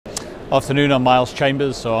Afternoon, I'm Miles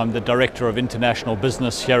Chambers, so I'm the Director of International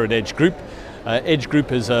Business here at EDGE Group. EDGE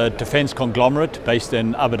Group is a defense conglomerate based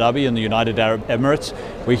in Abu Dhabi in the United Arab Emirates.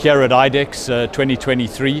 We're here at IDEX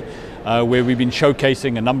 2023, where we've been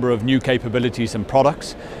showcasing a number of new capabilities and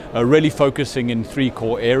products, really focusing in three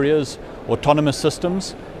core areas: autonomous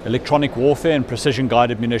systems, electronic warfare and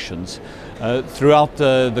precision-guided munitions. Throughout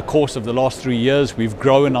the course of the last 3 years, we've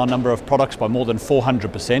grown our number of products by more than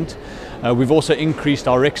 400%. We've also increased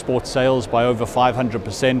our export sales by over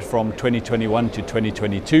 500% from 2021 to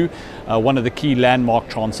 2022. One of the key landmark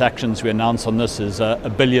transactions we announced on this is a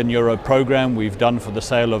 €1 billion program we've done for the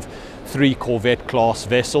sale of 3 Corvette class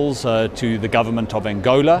vessels to the government of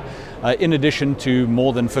Angola, in addition to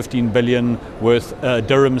more than 15 billion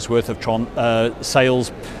dirhams worth of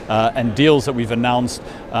sales and deals that we've announced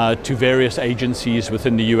to various agencies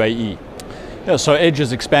within the UAE. Yeah, so EDGE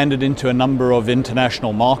has expanded into a number of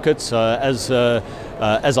international markets. As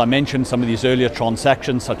I mentioned, some of these earlier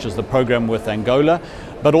transactions, such as the program with Angola,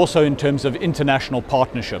 but also in terms of international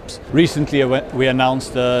partnerships. Recently we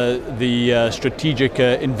announced the strategic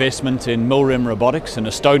investment in Milrem Robotics in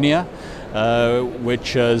Estonia,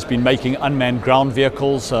 which has been making unmanned ground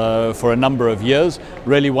vehicles for a number of years,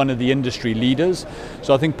 really one of the industry leaders.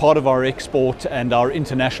 So I think part of our export and our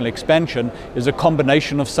international expansion is a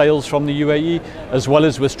combination of sales from the UAE as well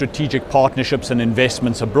as with strategic partnerships and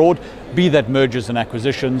investments abroad, be that mergers and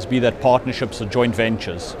acquisitions, be that partnerships or joint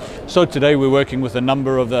ventures. So today we're working with a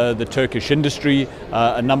number of the Turkish industry,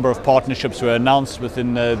 a number of partnerships were announced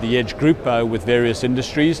within the EDGE Group with various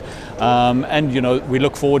industries, and we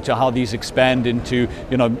look forward to how these expand into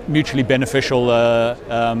mutually beneficial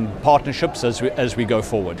partnerships as we go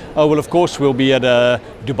forward. Well, of course, we'll be at a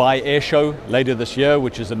Dubai Air Show later this year,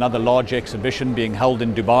 which is another large exhibition being held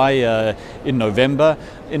in Dubai in November.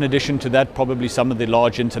 In addition to that, probably some of the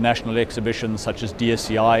large international exhibitions such as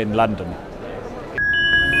DSCI in London.